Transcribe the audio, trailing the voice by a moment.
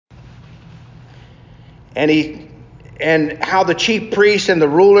and how the chief priests and the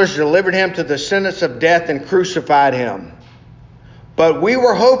rulers delivered him to the sentence of death and crucified him. But we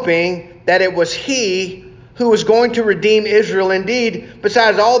were hoping that it was he who was going to redeem Israel. Indeed,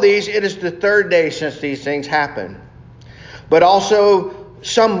 besides all these, it is the third day since these things happened. But also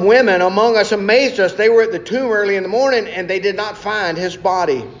some women among us amazed us. They were at the tomb early in the morning, and they did not find his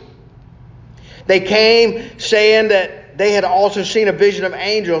body. They came saying that they had also seen a vision of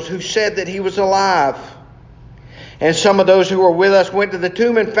angels who said that he was alive. And some of those who were with us went to the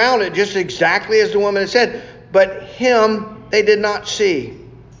tomb and found it just exactly as the woman had said, but him they did not see.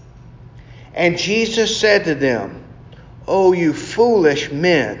 And Jesus said to them, "O you foolish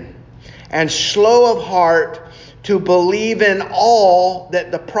men, and slow of heart to believe in all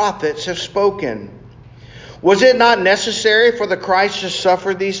that the prophets have spoken. Was it not necessary for the Christ to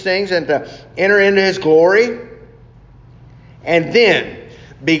suffer these things and to enter into his glory?" And then,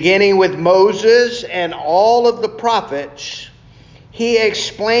 beginning with Moses and all of the prophets, he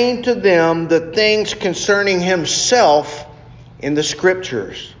explained to them the things concerning himself in the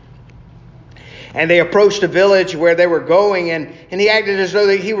scriptures. And they approached a village where they were going, and he acted as though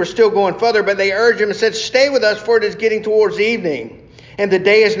he were still going further, but they urged him and said, "Stay with us, for it is getting towards evening, and the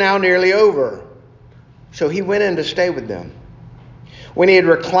day is now nearly over." So he went in to stay with them. When he had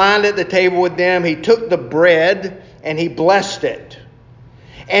reclined at the table with them, he took the bread and he blessed it.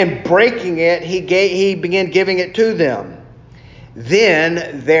 And breaking it, he began giving it to them.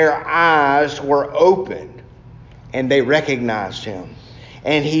 Then their eyes were opened, and they recognized him,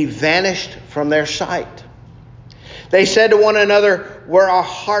 and he vanished from their sight. They said to one another, "Were our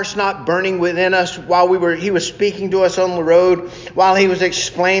hearts not burning within us while he was speaking to us on the road, while he was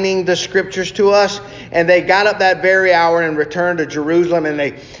explaining the scriptures to us?" And they got up that very hour and returned to Jerusalem, and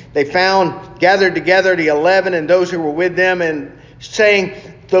they gathered together the 11 and those who were with them, and saying,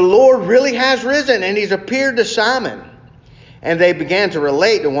 "The Lord really has risen, and he's appeared to Simon." And they began to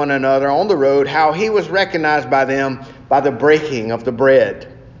relate to one another on the road how he was recognized by them by the breaking of the bread.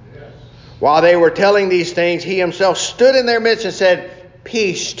 While they were telling these things, he himself stood in their midst and said,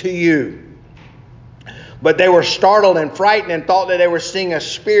 "Peace to you." But they were startled and frightened and thought that they were seeing a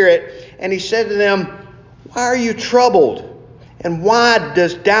spirit. And he said to them, "Why are you troubled? And why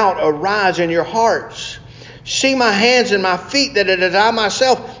does doubt arise in your hearts? See my hands and my feet, that it is I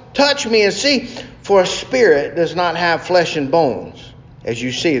myself. Touch me and see, for a spirit does not have flesh and bones, as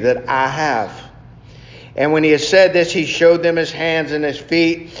you see that I have." And when he had said this, he showed them his hands and his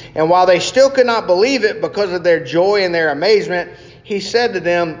feet. And while they still could not believe it because of their joy and their amazement, he said to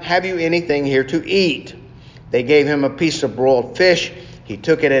them, "Have you anything here to eat?" They gave him a piece of broiled fish. He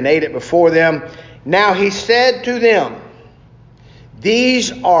took it and ate it before them. Now he said to them,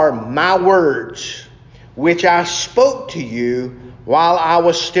 "These are my words, which I spoke to you while I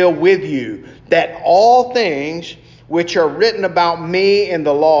was still with you, that all things which are written about me in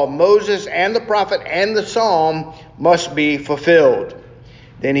the law of Moses and the prophet and the psalm must be fulfilled."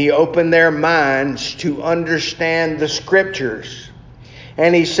 Then he opened their minds to understand the scriptures.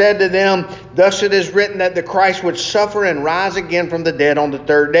 And he said to them, "Thus it is written that the Christ would suffer and rise again from the dead on the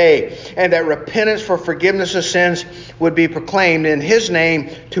third day, and that repentance for forgiveness of sins would be proclaimed in his name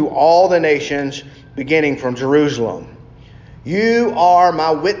to all the nations, beginning from Jerusalem. You are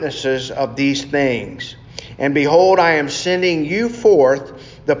my witnesses of these things. And behold, I am sending you forth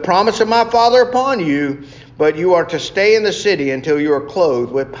the promise of my Father upon you, but you are to stay in the city until you are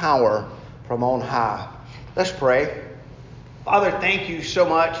clothed with power from on high." Let's pray. Father, thank you so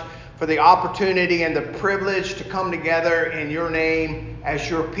much for the opportunity and the privilege to come together in your name as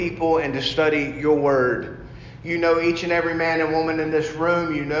your people and to study your word. You know each and every man and woman in this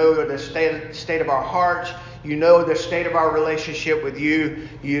room. You know the state of our hearts. You know the state of our relationship with you.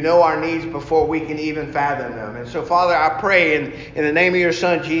 You know our needs before we can even fathom them. And so, Father, I pray in the name of your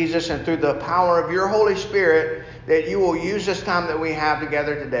Son, Jesus, and through the power of your Holy Spirit, that you will use this time that we have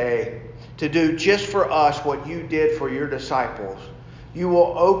together today to do just for us what you did for your disciples. You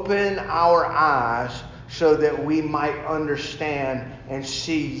will open our eyes so that we might understand and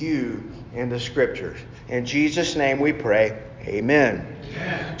see you in the scriptures. In Jesus' name we pray. Amen.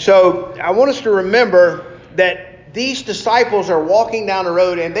 So I want us to remember that these disciples are walking down the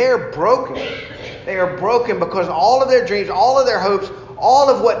road and they are broken. They are broken because all of their dreams, all of their hopes, all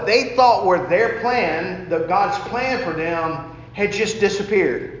of what they thought were their plan, God's plan for them, had just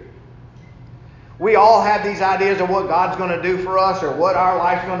disappeared. We all have these ideas of what God's going to do for us or what our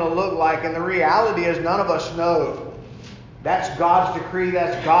life's going to look like. And the reality is none of us know. That's God's decree.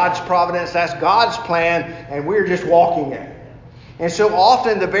 That's God's providence. That's God's plan. And we're just walking it. And so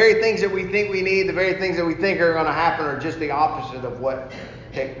often the very things that we think we need, the very things that we think are going to happen are just the opposite of what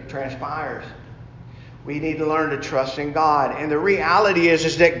transpires. We need to learn to trust in God. And the reality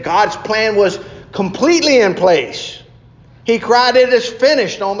is that God's plan was completely in place. He cried, "It is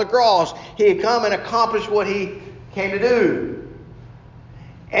finished," on the cross. He had come and accomplished what he came to do.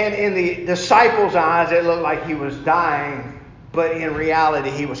 And in the disciples' eyes, it looked like he was dying, but in reality,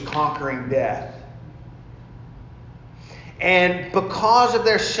 he was conquering death. And because of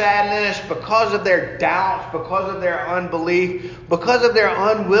their sadness, because of their doubts, because of their unbelief, because of their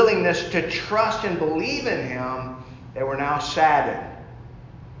unwillingness to trust and believe in him, they were now saddened.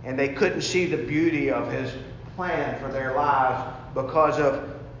 And they couldn't see the beauty of his plan for their lives because of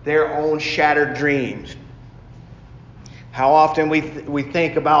their own shattered dreams. How often we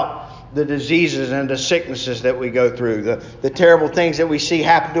think about the diseases and the sicknesses that we go through, the terrible things that we see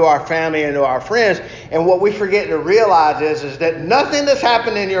happen to our family and to our friends. And what we forget to realize is that nothing that's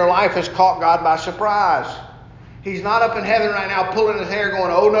happened in your life has caught God by surprise. He's not up in heaven right now pulling his hair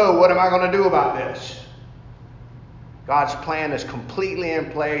going, "Oh no, what am I going to do about this?" God's plan is completely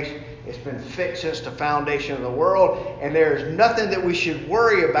in place. It's been fixed since the foundation of the world. And there is nothing that we should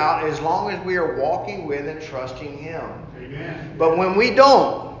worry about as long as we are walking with and trusting him. Amen. But when we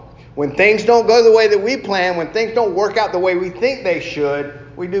don't, when things don't go the way that we plan, when things don't work out the way we think they should,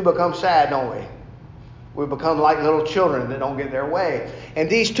 we do become sad, don't we? We become like little children that don't get their way. And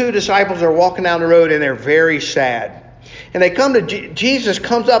these two disciples are walking down the road and they're very sad. And they come to Jesus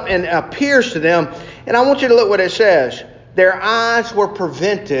comes up and appears to them. And I want you to look what it says. Their eyes were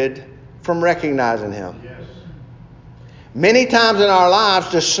prevented from recognizing him. Yes. Many times in our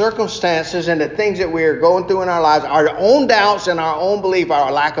lives, the circumstances and the things that we are going through in our lives, our own doubts and our own belief,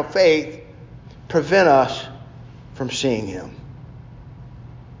 our lack of faith, prevent us from seeing him.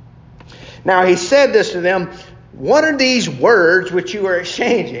 Now he said this to them, "What are these words which you are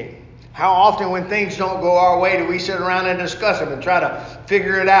exchanging?" How often when things don't go our way do we sit around and discuss them and try to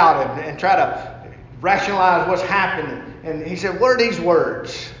figure it out and try to rationalize what's happening? And he said, "What are these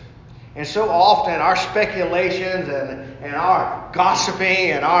words?" And so often our speculations and our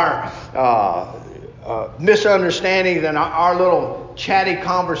gossiping and our misunderstandings and our little chatty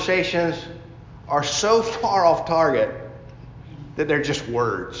conversations are so far off target that they're just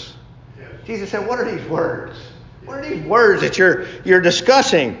words. Yes. Jesus said, "What are these words? What are these words that you're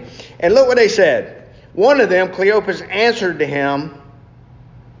discussing?" And look what they said. One of them, Cleopas, answered to him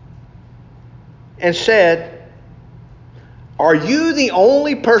and said, "Are you the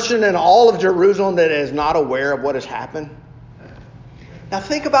only person in all of Jerusalem that is not aware of what has happened?" Now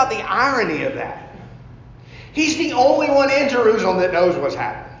think about the irony of that. He's the only one in Jerusalem that knows what's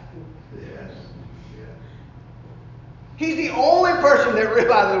happened. Yes. Yes. He's the only person that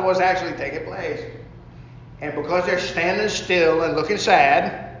realizes what's actually taking place. And because they're standing still and looking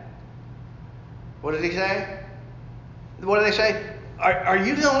sad, what does he say? What do they say? Are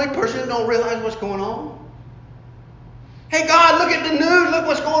you the only person that don't realize what's going on? Hey God, look at the news. Look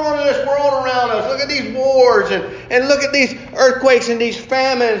what's going on in this world around us. Look at these wars and look at these earthquakes and these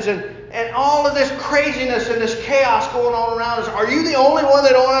famines and all of this craziness and this chaos going on around us. Are you the only one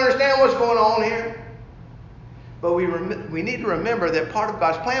that don't understand what's going on here? But we need to remember that part of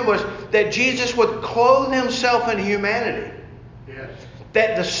God's plan was that Jesus would clothe himself in humanity. Yes.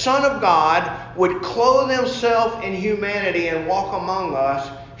 That the Son of God would clothe himself in humanity and walk among us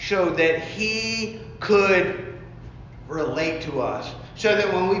so that he could relate to us. So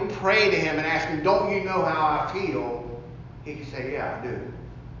that when we pray to him and ask him, "Don't you know how I feel?" he can say, "Yeah, I do."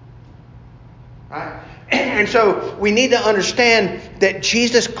 Right? And so we need to understand that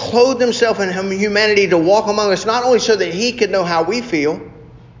Jesus clothed himself in humanity to walk among us, not only so that he could know how we feel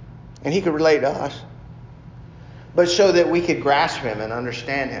and he could relate to us, but so that we could grasp him and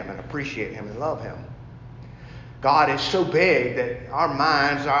understand him and appreciate him and love him. God is so big that our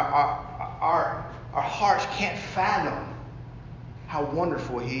minds, our hearts can't fathom how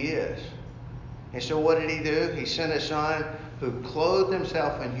wonderful he is. And so what did he do? He sent his son who clothed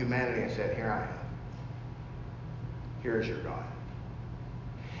himself in humanity and said, "Here I am. Here is your God."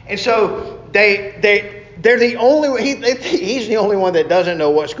 And so they're the only, he's the only one that doesn't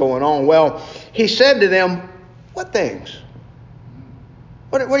know what's going on. Well, he said to them, "What things?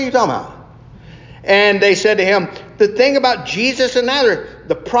 What are you talking about?" And they said to him, "The thing about Jesus of Nazareth,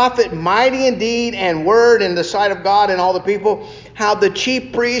 the prophet, mighty in deed and word in the sight of God and all the people, how the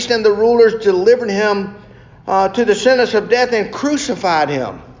chief priests and the rulers delivered him to the sentence of death and crucified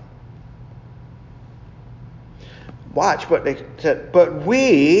him." Watch what they said. But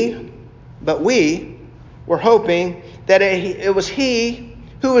we were hoping that it was he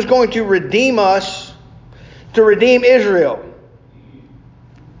who was going to redeem us, to redeem Israel.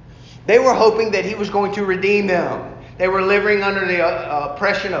 They were hoping that he was going to redeem them, They were living under the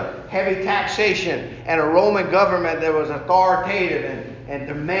oppression of heavy taxation and a Roman government that was authoritative and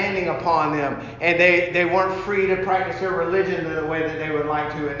demanding upon them. And they weren't free to practice their religion in the way that they would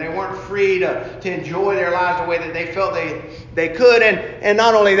like to. And they weren't free to enjoy their lives the way that they felt they could. And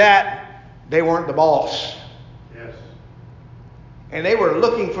not only that, they weren't the boss. Yes. And they were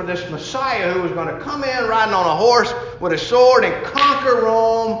looking for this Messiah who was going to come in riding on a horse with a sword and conquer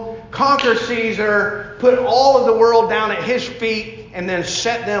Rome, conquer Caesar, put all of the world down at his feet, and then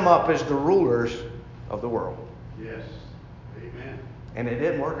set them up as the rulers of the world. Yes. Amen. And it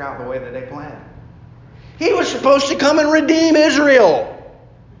didn't work out the way that they planned. He was supposed to come and redeem Israel.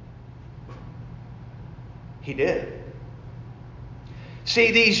 He did.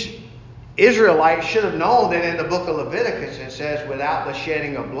 See, these Israelites should have known that in the book of Leviticus it says, without the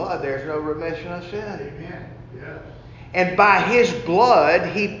shedding of blood, there's no remission of sin. Amen. Yes. And by his blood,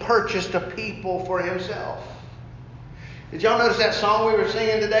 he purchased a people for himself. Did y'all notice that song we were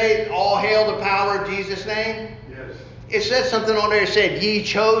singing today? All hail the power of Jesus' name. Yes. It said something on there. It said, ye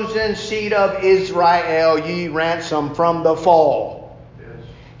chosen seed of Israel, ye ransomed from the fall. Yes.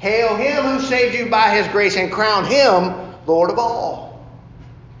 Hail him who saved you by his grace and crowned him Lord of all.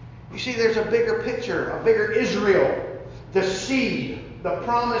 You see, there's a bigger picture, a bigger Israel, the seed, the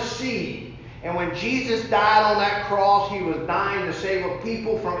promised seed. And when Jesus died on that cross, he was dying to save a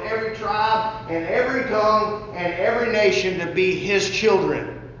people from every tribe and every tongue and every nation to be his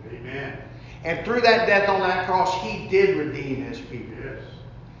children. Amen. And through that death on that cross, he did redeem his people. Yes.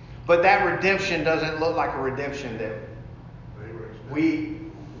 But that redemption doesn't look like a redemption that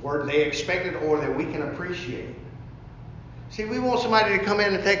they expected or that we can appreciate. See, we want somebody to come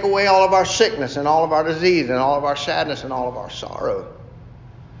in and take away all of our sickness and all of our disease and all of our sadness and all of our sorrow.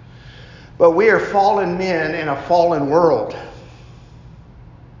 But we are fallen men in a fallen world.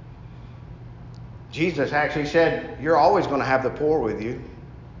 Jesus actually said, you're always going to have the poor with you.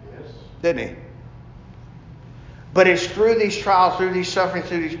 Yes. Didn't he? But it's through these trials, through these sufferings,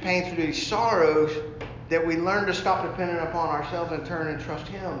 through these pains, through these sorrows that we learn to stop depending upon ourselves and turn and trust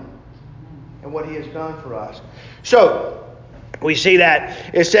him and what he has done for us. So, we see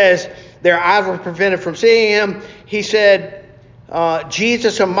that. It says, their eyes were prevented from seeing him. He said,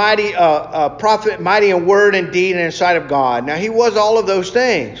 Jesus, a mighty prophet, mighty in word and deed and in sight of God. Now, he was all of those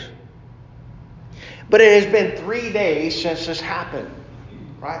things. But it has been 3 days since this happened.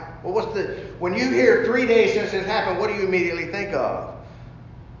 Right? Well, when you hear 3 days since this happened, what do you immediately think of?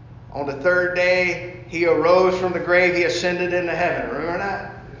 On the third day, he arose from the grave, he ascended into heaven. Remember that?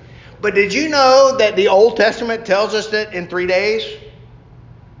 But did you know that the Old Testament tells us that in 3 days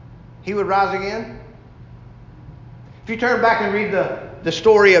he would rise again? If you turn back and read the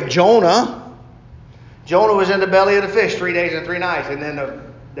story of Jonah, Jonah was in the belly of the fish 3 days and 3 nights, and then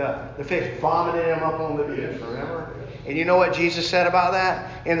the fish vomited him up on the beach, remember? And you know what Jesus said about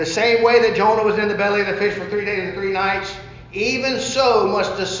that? In the same way that Jonah was in the belly of the fish for 3 days and 3 nights, even so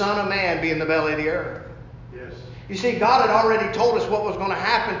must the Son of Man be in the belly of the earth. Yes. You see, God had already told us what was going to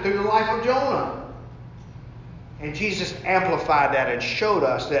happen through the life of Jonah. And Jesus amplified that and showed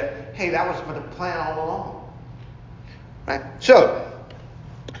us that, hey, that was the plan all along. Right? So,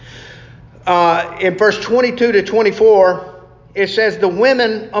 in verse 22 to 24, it says, the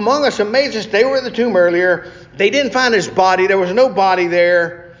women among us amazed us. They were at the tomb earlier. They didn't find his body. There was no body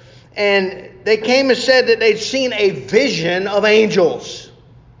there. And they came and said that they'd seen a vision of angels.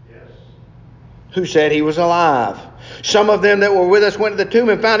 Yes. Who said he was alive. Some of them that were with us went to the tomb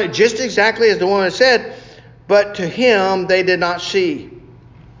and found it just exactly as the woman said. But to him they did not see.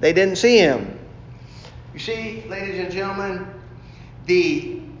 They didn't see him. You see, ladies and gentlemen,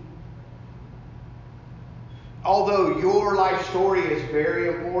 although your life story is very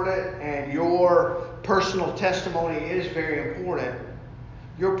important and your personal testimony is very important,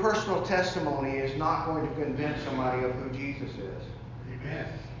 your personal testimony is not going to convince somebody of who Jesus is. Amen.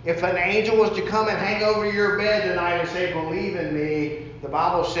 If an angel was to come and hang over your bed tonight and say, believe in me, the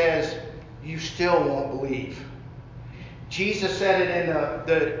Bible says you still won't believe. Jesus said it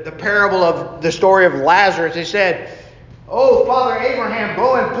in the parable of the story of Lazarus. He said, oh, Father Abraham,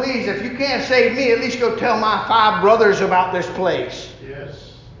 go and please, if you can't save me, at least go tell my 5 brothers about this place.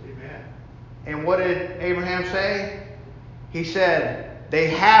 Yes. Amen. And what did Abraham say? He said, they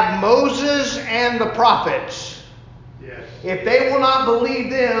have Moses and the prophets. Yes. If they will not believe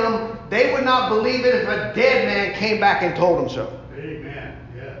them, they would not believe it if a dead man came back and told them so. Amen.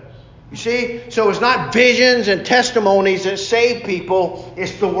 Yes. You see? So it's not visions and testimonies that save people.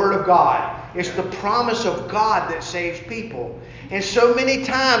 It's the Word of God. It's the promise of God that saves people. And so many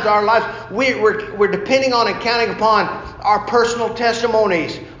times our lives, we're depending on and counting upon our personal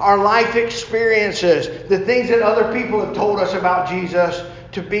testimonies, our life experiences, the things that other people have told us about Jesus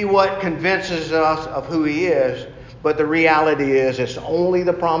to be what convinces us of who He is. But the reality is it's only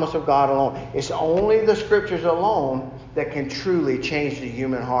the promise of God alone. It's only the Scriptures alone that can truly change the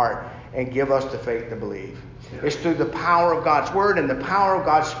human heart and give us the faith to believe. It's through the power of God's Word and the power of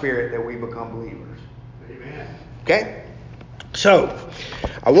God's Spirit that we become believers. Amen. Okay? So,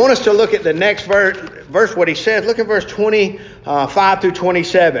 I want us to look at the next verse, what He says. Look at verse 25 through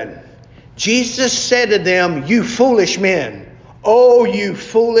 27. Jesus said to them, "You foolish men. Oh, you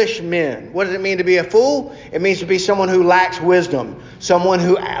foolish men." What does it mean to be a fool? It means to be someone who lacks wisdom, someone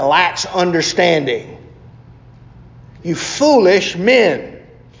who lacks understanding. You foolish men,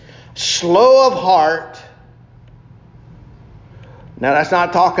 slow of heart. Now, that's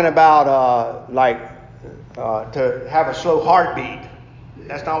not talking about to have a slow heartbeat.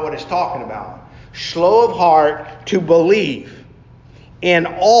 That's not what it's talking about. Slow of heart to believe in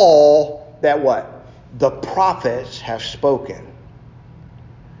all that what? The prophets have spoken.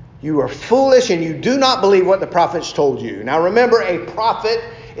 You are foolish and you do not believe what the prophets told you. Now remember, a prophet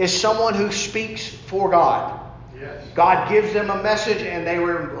is someone who speaks for God. Yes. God gives them a message and they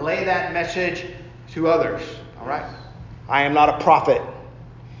relay that message to others. All right? I am not a prophet.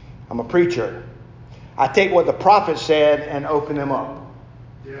 I'm a preacher. I take what the prophet said and open them up.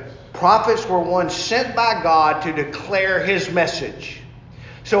 Yes. Prophets were ones sent by God to declare His message.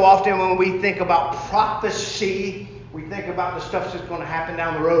 So often when we think about prophecy, we think about the stuff that's going to happen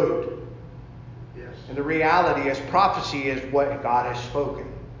down the road. Yes. And the reality is prophecy is what God has spoken.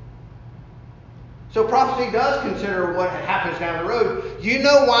 So prophecy does consider what happens down the road. You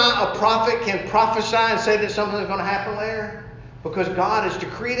know why a prophet can prophesy and say that something's going to happen later? Because God has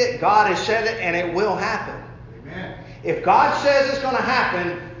decreed it, God has said it, and it will happen. Amen. If God says it's going to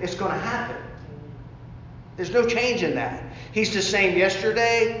happen, it's going to happen. There's no change in that. He's the same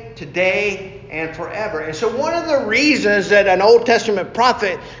yesterday, today, and forever. And so one of the reasons that an Old Testament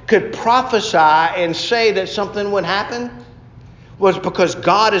prophet could prophesy and say that something would happen was because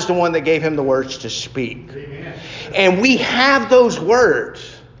God is the one that gave him the words to speak. Amen. And we have those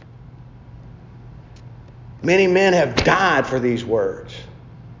words. Many men have died for these words.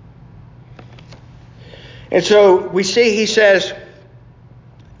 And so we see he says,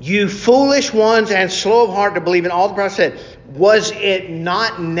 "You foolish ones and slow of heart to believe in all the prophets said, was it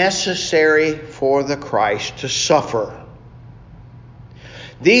not necessary for the Christ to suffer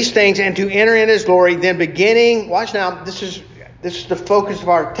these things and to enter in His glory?" Then beginning, watch now, this is the focus of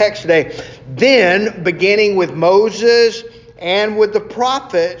our text today. Then beginning with Moses and with the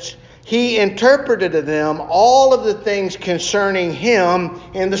prophets, He interpreted to them all of the things concerning Him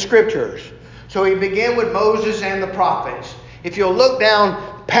in the Scriptures. So He began with Moses and the prophets. If you'll look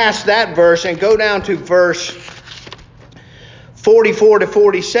down past that verse and go down to verse 44 to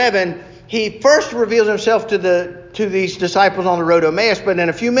 47, He first reveals Himself to these disciples on the road to Emmaus, but in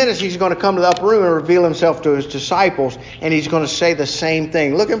a few minutes He's going to come to the upper room and reveal Himself to His disciples, and He's going to say the same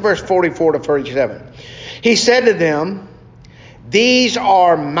thing. Look at verse 44 to 47. He said to them, "These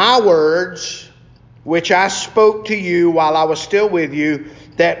are my words, which I spoke to you while I was still with you,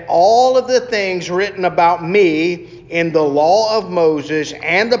 that all of the things written about me in the law of Moses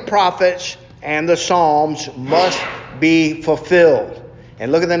and the prophets and the Psalms must be fulfilled."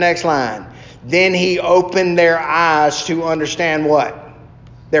 And look at the next line. Then He opened their eyes to understand what?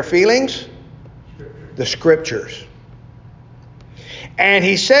 Their feelings? The Scriptures. And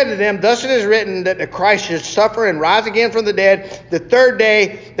He said to them, "Thus it is written that the Christ should suffer and rise again from the dead the third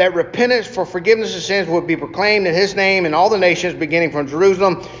day, that repentance for forgiveness of sins would be proclaimed in His name in all the nations, beginning from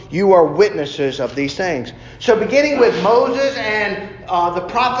Jerusalem. You are witnesses of these things." So beginning with Moses and the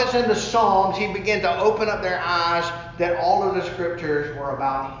prophets and the Psalms, He began to open up their eyes that all of the Scriptures were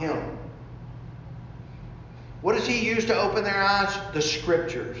about Him. What does He use to open their eyes? The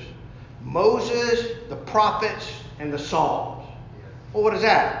Scriptures. Moses, the prophets, and the Psalms. Well, what is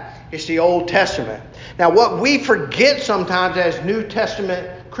that? It's the Old Testament. Now, what we forget sometimes as New Testament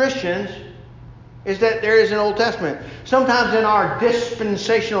Christians is that there is an Old Testament. Sometimes in our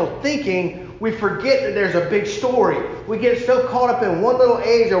dispensational thinking, we forget that there's a big story. We get so caught up in one little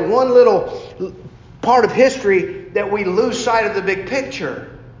age or one little part of history that we lose sight of the big picture.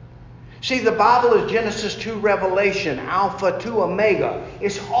 See, the Bible is Genesis to Revelation, Alpha to Omega.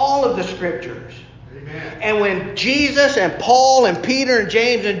 It's all of the Scriptures. Amen. And when Jesus and Paul and Peter and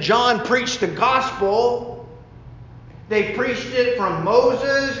James and John preached the gospel, they preached it from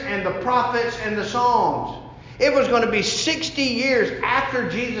Moses and the prophets and the Psalms. It was going to be 60 years after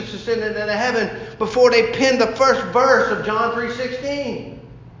Jesus ascended into heaven before they penned the first verse of John 3:16.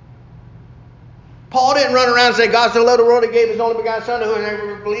 Paul didn't run around and say, God so loved the world, he gave his only begotten Son,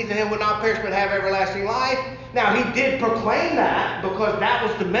 whoever believes in him would not perish but have everlasting life. Now, he did proclaim that because that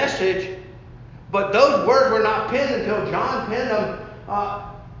was the message, but those words were not penned until John penned them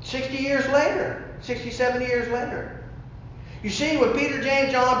 60 years later, 60, 70 years later. You see, when Peter,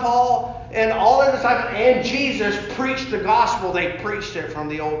 James, John, Paul, and all the disciples and Jesus preached the gospel, they preached it from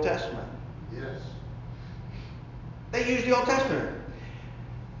the Old Testament. Yes. They used the Old Testament.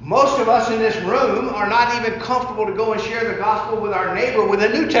 Most of us in this room are not even comfortable to go and share the gospel with our neighbor with a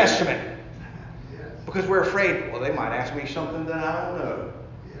New Testament. Yes. Because we're afraid, well, they might ask me something that I don't know.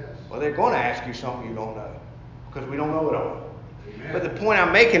 Yes. Well, they're going to ask you something you don't know. Because we don't know it all. Amen. But the point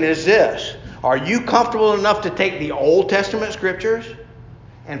I'm making is this. Are you comfortable enough to take the Old Testament scriptures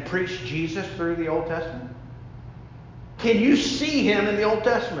and preach Jesus through the Old Testament? Can you see him in the Old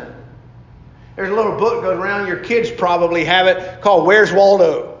Testament? There's a little book that goes around. Your kids probably have it called Where's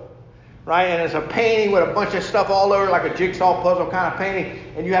Waldo? Right? And it's a painting with a bunch of stuff all over, like a jigsaw puzzle kind of painting.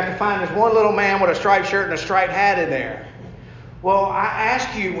 And you have to find this one little man with a striped shirt and a striped hat in there. Well, I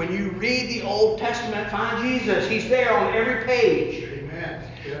ask you, when you read the Old Testament, find Jesus. He's there on every page. Amen.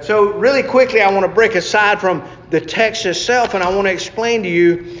 Yes. So really quickly, I want to break aside from the text itself, and I want to explain to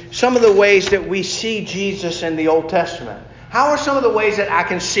you some of the ways that we see Jesus in the Old Testament. How are some of the ways that I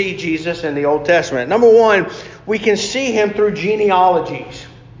can see Jesus in the Old Testament? Number one, we can see him through genealogies.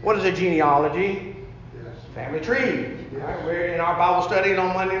 What is a genealogy? Yes. Family tree. Right? We're in our Bible study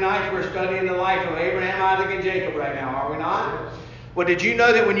on Monday nights. We're studying the life of Abraham, Isaac, and Jacob right now, are we not? Yes. Well, did you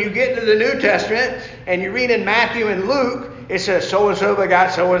know that when you get into the New Testament and you read in Matthew and Luke, it says so-and-so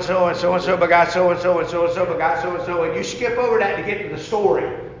begot so-and-so, and so-and-so begot so-and-so, and so-and-so begot so-and-so, and you skip over that to get to the story.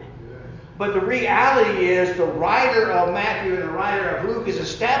 But the reality is the writer of Matthew and the writer of Luke is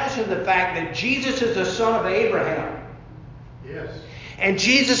establishing the fact that Jesus is the son of Abraham. Yes. And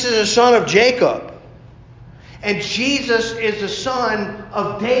Jesus is the son of Jacob. And Jesus is the son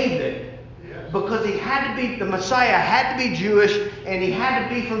of David. Yes. Because he had to be, the Messiah had to be Jewish, and he had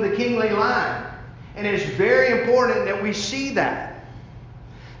to be from the kingly line. And it's very important that we see that.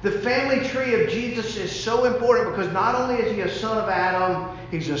 The family tree of Jesus is so important because not only is he a son of Adam,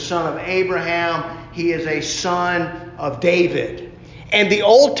 he's a son of Abraham, he is a son of David. And the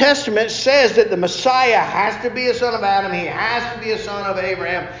Old Testament says that the Messiah has to be a son of Adam, he has to be a son of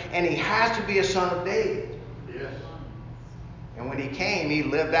Abraham, and he has to be a son of David. Yes. And when he came, he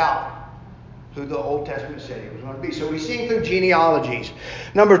lived out who the Old Testament said he was going to be. So we see him through genealogies.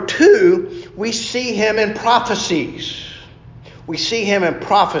 Number two, we see him in prophecies. We see him in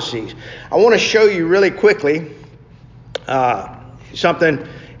prophecies. I want to show you really quickly something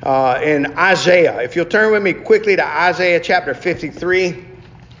in Isaiah. If you'll turn with me quickly to Isaiah chapter 53.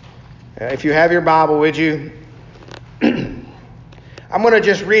 If you have your Bible with you. I'm going to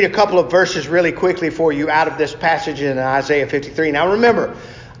just read a couple of verses really quickly for you out of this passage in Isaiah 53. Now remember,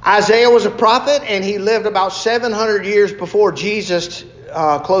 Isaiah was a prophet and he lived about 700 years before Jesus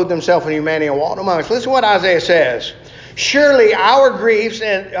clothed himself in humanity and walked among us. Listen to what Isaiah says. Surely our griefs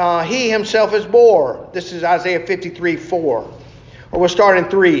and he himself has bore. This is Isaiah 53:4. Or we'll start in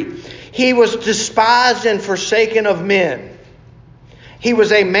 3. He was despised and forsaken of men. He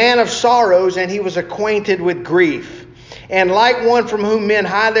was a man of sorrows and he was acquainted with grief. And like one from whom men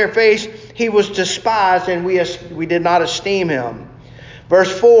hide their face, he was despised and we did not esteem him.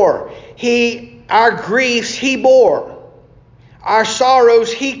 Verse 4. Our griefs he bore. Our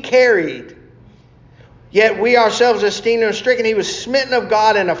sorrows he carried. Yet we ourselves esteemed him stricken. He was smitten of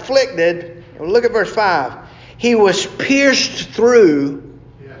God and afflicted. Look at verse 5. He was pierced through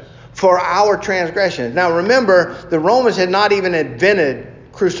for our transgressions. Now remember, the Romans had not even invented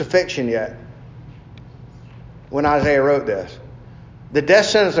crucifixion yet when Isaiah wrote this. The death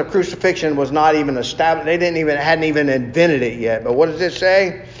sentence of crucifixion was not even established. They hadn't even invented it yet. But what does it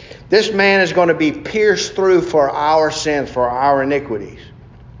say? This man is going to be pierced through for our sins, for our iniquities.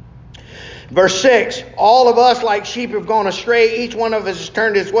 Verse 6, all of us like sheep have gone astray. Each one of us has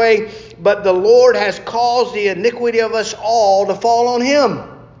turned his way. But the Lord has caused the iniquity of us all to fall on him.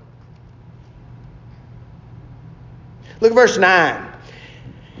 Look at verse 9.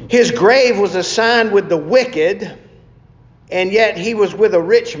 His grave was assigned with the wicked, and yet he was with a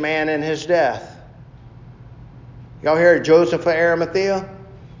rich man in his death. Y'all hear of Joseph of Arimathea?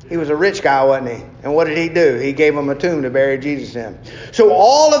 He was a rich guy, wasn't he? And what did he do? He gave him a tomb to bury Jesus in. So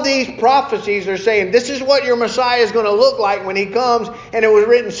all of these prophecies are saying this is what your Messiah is going to look like when he comes. And it was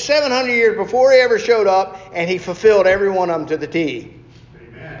written 700 years before he ever showed up. And he fulfilled every one of them to the T.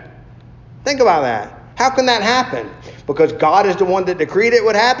 Amen. Think about that. How can that happen? Because God is the one that decreed it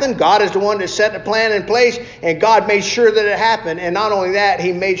would happen. God is the one that set the plan in place. And God made sure that it happened. And not only that,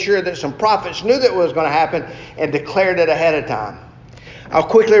 he made sure that some prophets knew that it was going to happen and declared it ahead of time. I'll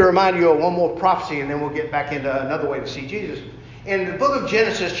quickly remind you of one more prophecy and then we'll get back into another way to see Jesus. In the book of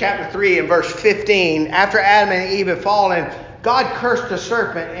Genesis chapter 3 and verse 15, after Adam and Eve had fallen, God cursed the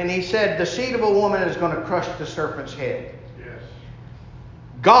serpent and he said, the seed of a woman is going to crush the serpent's head. Yes.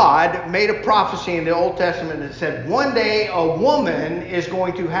 God made a prophecy in the Old Testament that said one day a woman is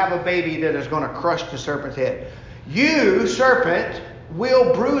going to have a baby that is going to crush the serpent's head. You, serpent,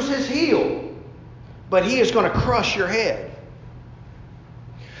 will bruise his heel, but he is going to crush your head.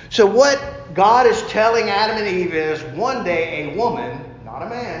 So what God is telling Adam and Eve is one day a woman, not a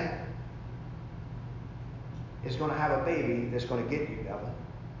man, is going to have a baby that's going to get you, devil.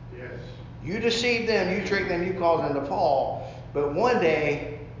 Yes. You deceive them, you trick them, you cause them to fall. But one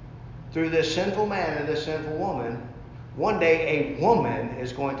day, through this sinful man and this sinful woman, one day a woman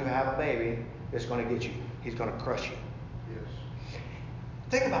is going to have a baby that's going to get you. He's going to crush you. Yes.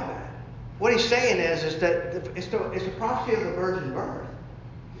 Think about that. What he's saying is that it's the prophecy of the virgin birth.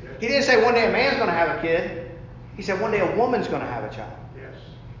 Yes. He didn't say one day a man's going to have a kid. He said one day a woman's going to have a child. Yes.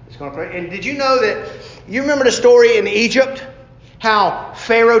 It's going to crush. And did you know that, you remember the story in Egypt? How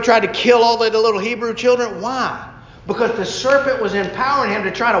Pharaoh tried to kill all the little Hebrew children? Why? Because the serpent was empowering him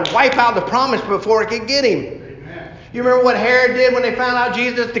to try to wipe out the promise before it could get him. Amen. You remember what Herod did when they found out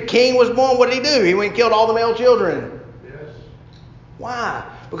Jesus, the king, was born? What did he do? He went and killed all the male children. Yes. Why?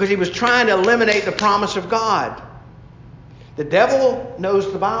 Because he was trying to eliminate the promise of God. The devil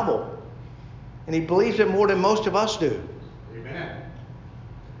knows the Bible. And he believes it more than most of us do. Amen.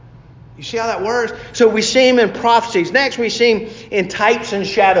 You see how that works? So we see him in prophecies. Next we see him in types and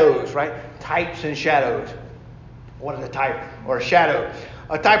shadows, right? Types and shadows. What is a type or a shadow?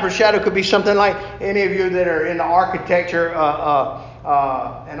 A type or shadow could be something like any of you that are into architecture.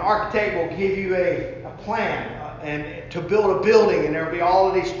 An architect will give you a plan and to build a building, and there will be all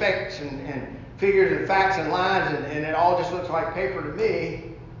of these specs and figures and facts and lines, and it all just looks like paper to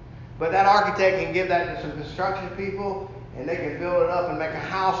me. But that architect can give that to some construction people, and they can build it up and make a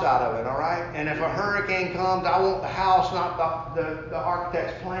house out of it, all right? And if a hurricane comes, I want the house, not the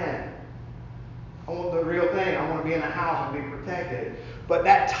architect's plan. I want the real thing. I want to be in the house and be protected. But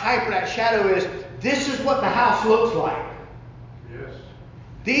that type or that shadow is, this is what the house looks like. Yes.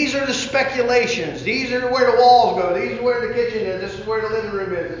 These are the speculations. These are where the walls go. These are where the kitchen is. This is where the living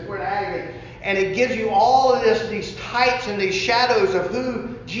room is. This is where the attic is. And it gives you all of these types and these shadows of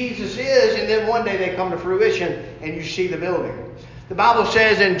who Jesus is. And then one day they come to fruition and you see the building. The Bible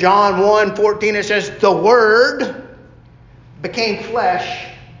says in John 1:14, it says, the Word became flesh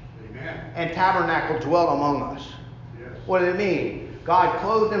and tabernacle dwelt among us. Yes. What did it mean? God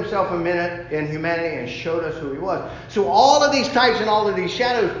clothed himself in humanity and showed us who he was. So all of these types and all of these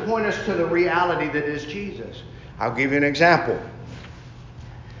shadows point us to the reality that is Jesus. I'll give you an example.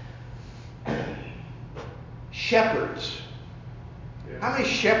 Shepherds. Yes. How many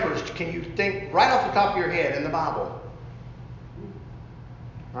shepherds can you think right off the top of your head in the Bible?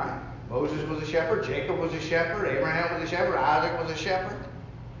 Right? Moses was a shepherd. Jacob was a shepherd. Abraham was a shepherd. Isaac was a shepherd.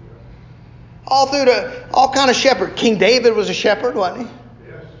 All kind of shepherd. King David was a shepherd, wasn't he?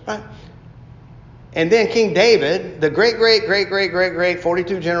 Yes. Right? And then King David, the great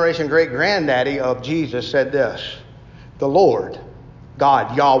 42 generation great granddaddy of Jesus, said this: the Lord,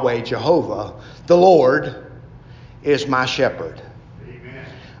 God, Yahweh, Jehovah, the Lord is my shepherd. Amen.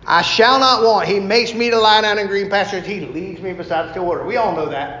 I shall not want. He makes me to lie down in green pastures. He leads me beside still water. We all know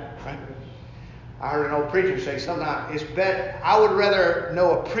that, right? I heard an old preacher say sometimes it's better. I would rather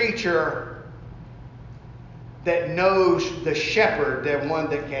know a preacher that knows the shepherd than one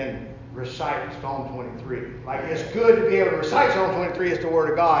that can recite Psalm 23. Like, it's good to be able to recite Psalm 23 as the Word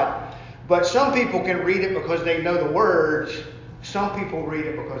of God, but some people can read it because they know the words. Some people read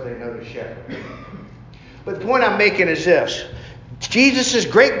it because they know the shepherd. But the point I'm making is this: Jesus'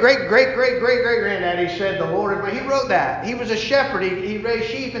 great granddaddy said the Lord is my. He wrote that. He was a shepherd. He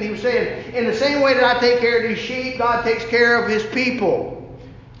raised sheep, and he was saying, in the same way that I take care of these sheep, God takes care of his people.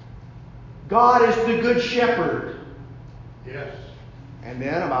 God is the good shepherd. Yes. And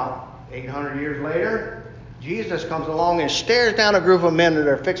then about 800 years later, Jesus comes along and stares down a group of men that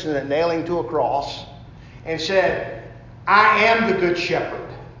are fixing to nail him to a cross and said, I am the good shepherd.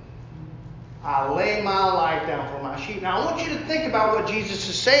 I lay my life down for my sheep. Now I want you to think about what Jesus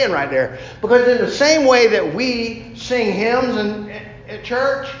is saying right there. Because in the same way that we sing hymns at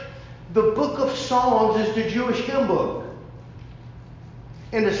church, the book of Psalms is the Jewish hymn book.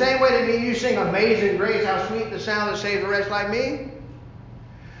 In the same way that you sing Amazing Grace, how sweet the sound that saves a wretch like me.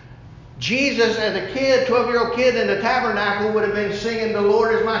 Jesus, as a kid, 12-year-old kid in the tabernacle, would have been singing, "The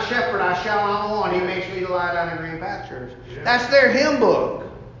Lord is my shepherd, I shall not want. He makes me to lie down in green pastures." Yeah. That's their hymn book.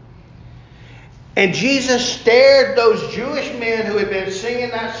 And Jesus stared those Jewish men who had been singing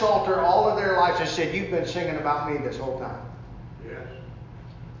that psalter all of their lives and said, "You've been singing about me this whole time. Yes.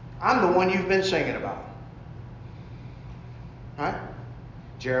 I'm the one you've been singing about." Right?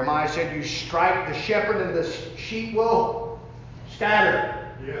 Jeremiah said, "You strike the shepherd and the sheep will scatter."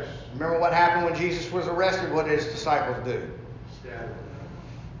 Yes. Remember what happened when Jesus was arrested? What did his disciples do? Scattered.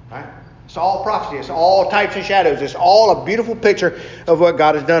 Right? It's all prophecy. It's all types and shadows. It's all a beautiful picture of what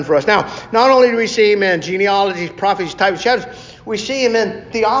God has done for us. Now, not only do we see him in genealogies, prophecies, types, and shadows, we see him in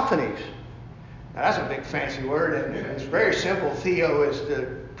theophanies. Now, that's a big fancy word, and it's very simple. Theo is the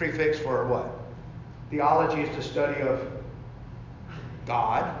prefix for what? Theology is the study of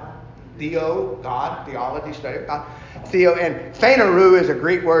God. Theo, God. Theology, study of God. Theo, and phaneru is a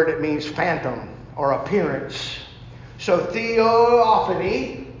Greek word that means phantom or appearance. So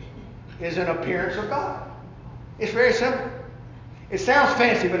theophany is an appearance of God. It's very simple. It sounds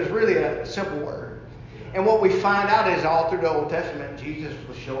fancy, but it's really a simple word. And what we find out is all through the Old Testament, Jesus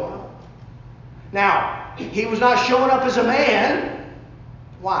was showing up. Now, he was not showing up as a man.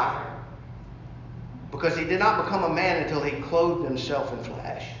 Why? Because he did not become a man until he clothed himself in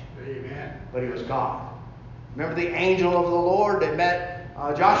flesh. Amen. But he was God. Remember the angel of the Lord that met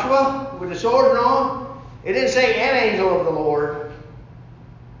Joshua with the sword drawn? It didn't say an angel of the Lord.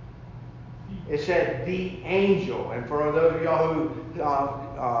 It said the angel. And for those of y'all who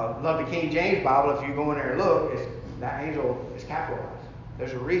love the King James Bible, if you go in there and look, that angel is capitalized.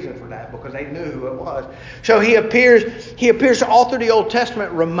 There's a reason for that, because they knew who it was. So he appears all through the Old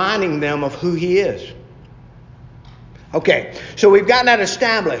Testament, reminding them of who he is. Okay, so we've gotten that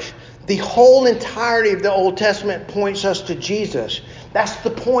established. The whole entirety of the Old Testament points us to Jesus. That's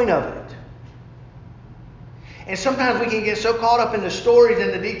the point of it. And sometimes we can get so caught up in the stories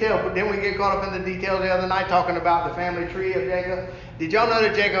and the details, but then we get caught up in the details the other night talking about the family tree of Jacob. Did y'all know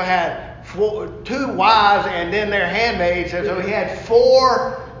that Jacob had two wives and then their handmaids? And so he had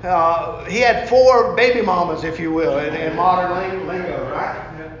four baby mamas, if you will, in modern lingo, right?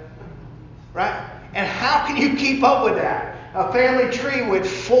 Right? And how can you keep up with that? A family tree with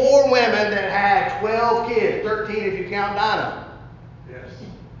 4 women that had 12 kids, 13 if you count Dinah. Yes.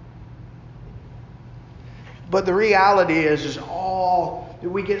 But the reality is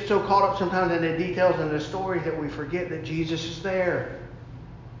we get so caught up sometimes in the details and the stories that we forget that Jesus is there.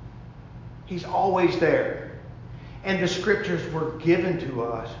 He's always there. And the scriptures were given to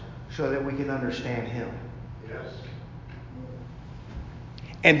us so that we can understand him. Yes.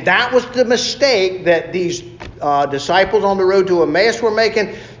 And that was the mistake that these disciples on the road to Emmaus were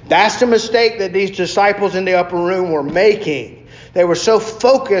making. That's the mistake that these disciples in the upper room were making. They were so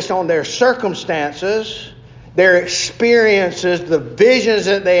focused on their circumstances, their experiences, the visions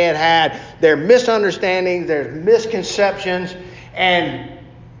that they had, their misunderstandings, their misconceptions, and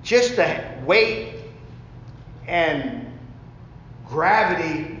just the weight and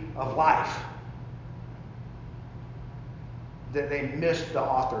gravity of life, that they missed the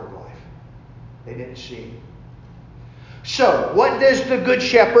author of life. They didn't see him. So, what does the good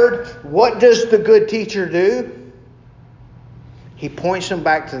shepherd, what does the good teacher do? He points them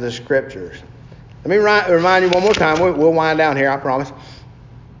back to the scriptures. Let me remind you one more time. We'll wind down here, I promise.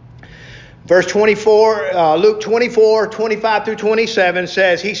 Verse 24, Luke 24, 25 through 27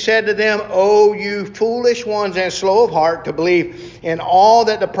 says, he said to them, "O you foolish ones and slow of heart to believe in all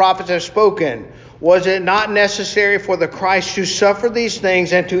that the prophets have spoken. Was it not necessary for the Christ to suffer these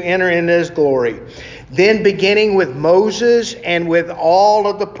things and to enter into his glory? Then beginning with Moses and with all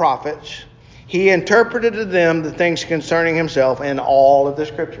of the prophets, he interpreted to them the things concerning himself in all of the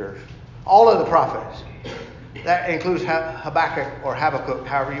scriptures." All of the prophets. That includes Habakkuk or Habakkuk,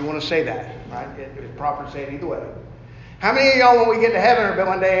 however you want to say that. Right? It's proper to say it either way. How many of y'all, when we get to heaven or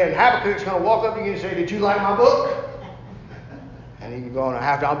one day, and Habakkuk's going to walk up to you and say, "Did you like my book?" And you're going to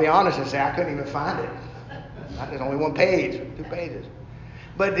have to, I'll be honest and say, "I couldn't even find it. There's only 1 page, 2 pages."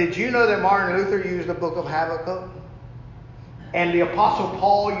 But did you know that Martin Luther used the book of Habakkuk? And the Apostle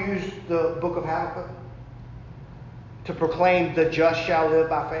Paul used the book of Habakkuk to proclaim the just shall live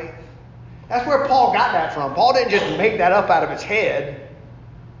by faith? That's where Paul got that from. Paul didn't just make that up out of his head.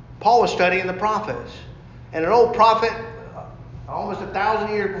 Paul was studying the prophets. And an old prophet, almost 1,000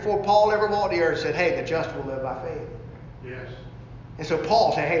 years before Paul ever walked the earth, said, "Hey, the just will live by faith." Yes. And so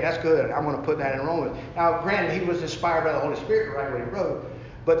Paul said, "Hey, that's good. I'm going to put that in Romans." Now, granted, he was inspired by the Holy Spirit to write what he wrote,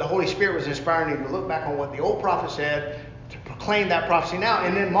 but the Holy Spirit was inspiring him to look back on what the old prophet said, to proclaim that prophecy now.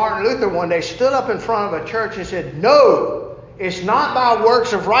 And then Martin Luther one day stood up in front of a church and said, "No, It's not by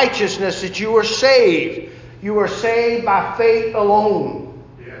works of righteousness that you are saved. You are saved by faith alone.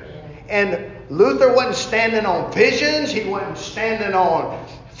 Yes. And Luther wasn't standing on visions. He wasn't standing on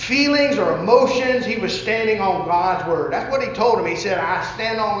feelings or emotions. He was standing on God's Word. That's what he told him. He said, I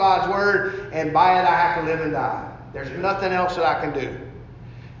stand on God's Word, and by it I have to live and die. There's nothing else that I can do.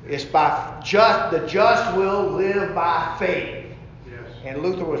 It's by the just will live by faith. Yes. And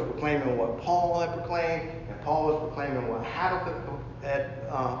Luther was proclaiming what Paul had proclaimed, and Paul was proclaiming what Habakkuk had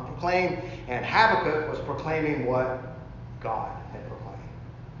proclaimed, and Habakkuk was proclaiming what God had proclaimed.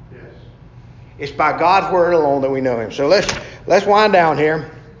 Yes. It's by God's Word alone that we know Him. So let's wind down here.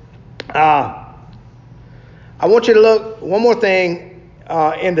 I want you to look one more thing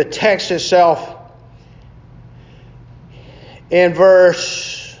in the text itself. In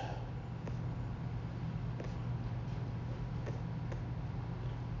verse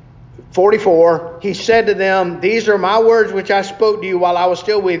 44, he said to them, these are my words which I spoke to you while I was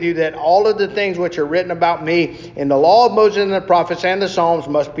still with you, that all of the things which are written about me in the law of Moses and the prophets and the Psalms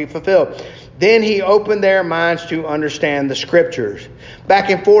must be fulfilled. Then he opened their minds to understand the Scriptures. Back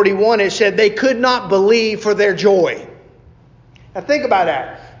in 41, it said they could not believe for their joy. Now think about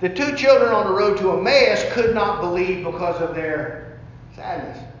that. The two children on the road to Emmaus could not believe because of their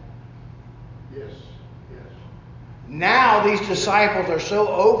sadness. Yes. Yes. Now these disciples are so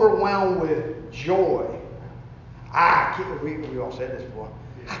overwhelmed with joy. We all said this before.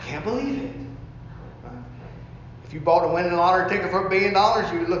 I can't believe it. If you bought a winning lottery ticket for $1 billion,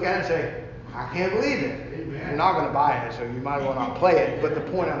 you would look at it and say, I can't believe it. Amen. You're not going to buy it, so you might as well not play it. But the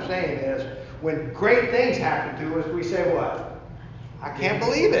point I'm saying is, when great things happen to us, we say what? I can't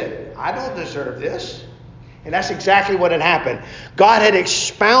believe it. I don't deserve this. And that's exactly what had happened. God had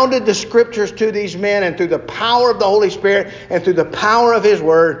expounded the Scriptures to these men, and through the power of the Holy Spirit and through the power of His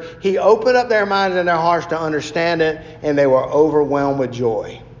Word, He opened up their minds and their hearts to understand it, and they were overwhelmed with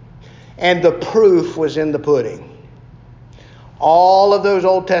joy. And the proof was in the pudding. All of those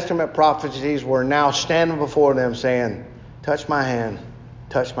Old Testament prophecies were now standing before them saying, touch my hand,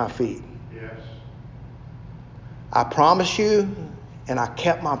 touch my feet. Yes. I promised you, and I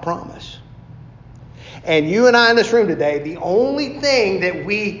kept my promise. And you and I in this room today, the only thing that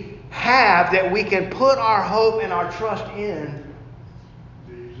we have that we can put our hope and our trust in,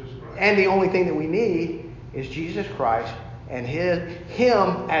 Jesus Christ. and the only thing that we need is Jesus Christ and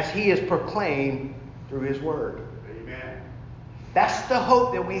Him as He is proclaimed through His Word. Amen. That's the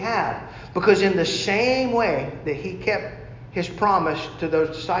hope that we have. Because in the same way that He kept His promise to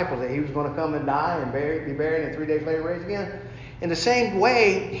those disciples that He was going to come and die and be buried and 3 days later raise again, in the same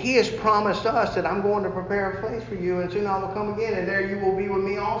way, He has promised us that I'm going to prepare a place for you, and soon I will come again, and there you will be with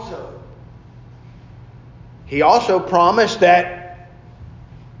me also. He also promised that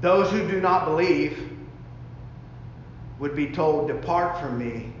those who do not believe would be told, depart from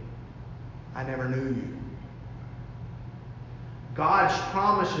me, I never knew you. God's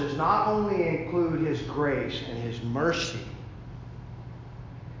promises not only include His grace and His mercy,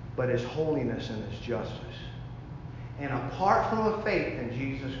 but His holiness and His justice. And apart from a faith in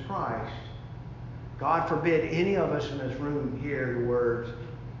Jesus Christ, God forbid any of us in this room hear the words,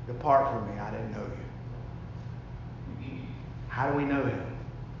 depart from me, I didn't know you. How do we know Him?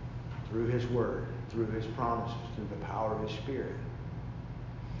 Through His Word, through His promises, through the power of His Spirit.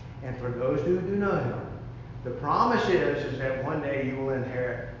 And for those who do know Him, the promise is that one day you will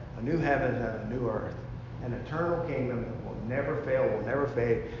inherit a new heaven and a new earth, an eternal kingdom that will never fail, will never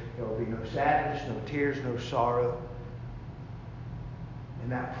fade. There will be no sadness, no tears, no sorrow.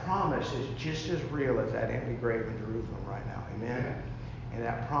 And that promise is just as real as that empty grave in Jerusalem right now. Amen? And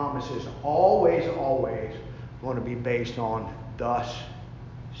that promise is always, always going to be based on, thus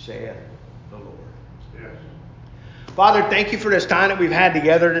saith the Lord. Yes. Father, thank you for this time that we've had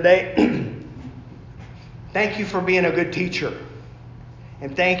together today. Thank you for being a good teacher.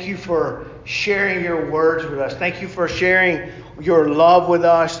 And thank you for sharing your words with us. Thank you for sharing your love with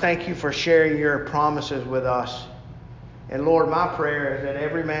us. Thank you for sharing your promises with us. And Lord, my prayer is that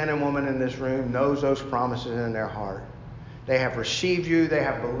every man and woman in this room knows those promises in their heart. They have received you, they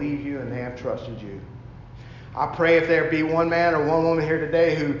have believed you, and they have trusted you. I pray if there be one man or one woman here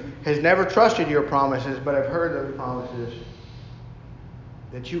today who has never trusted your promises but have heard those promises,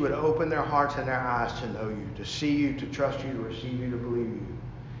 that you would open their hearts and their eyes to know you, to see you, to trust you, to receive you, to believe you.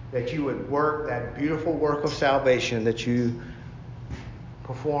 That you would work that beautiful work of salvation that you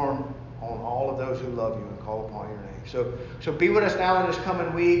perform on all of those who love you and call upon your name. So be with us now in this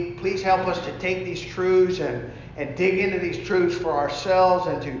coming week. Please help us to take these truths and dig into these truths for ourselves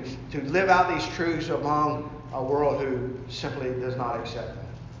and to live out these truths among a world who simply does not accept them.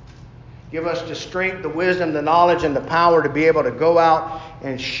 Give us the strength, the wisdom, the knowledge, and the power to be able to go out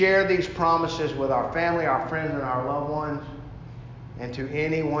and share these promises with our family, our friends, and our loved ones, and to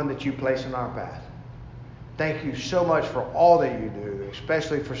anyone that you place in our path. Thank you so much for all that you do,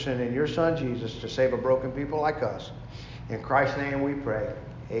 especially for sending your Son Jesus to save a broken people like us. In Christ's name we pray.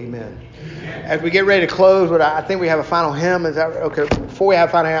 Amen. As we get ready to close, I think we have a final hymn. Is that okay? Before we have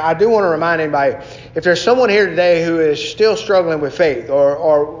a final hymn, I do want to remind anybody, if there's someone here today who is still struggling with faith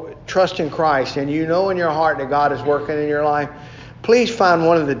or trust in Christ, and you know in your heart that God is working in your life, please find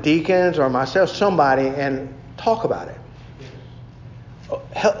one of the deacons or myself, somebody, and talk about it.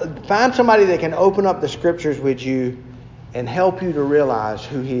 Find somebody that can open up the scriptures with you and help you to realize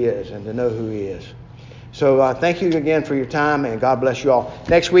who He is and to know who He is. So thank you again for your time, and God bless you all.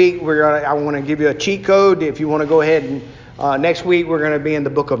 Next week, I want to give you a cheat code. If you want to go ahead and next week, we're going to be in the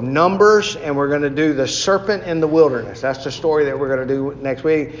book of Numbers, and we're going to do the serpent in the wilderness. That's the story that we're going to do next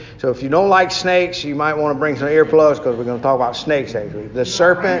week. So if you don't like snakes, you might want to bring some earplugs, because we're going to talk about snakes next week. The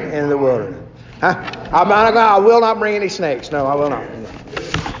serpent in the wilderness. Huh? I will not bring any snakes. No, I will not.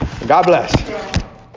 God bless.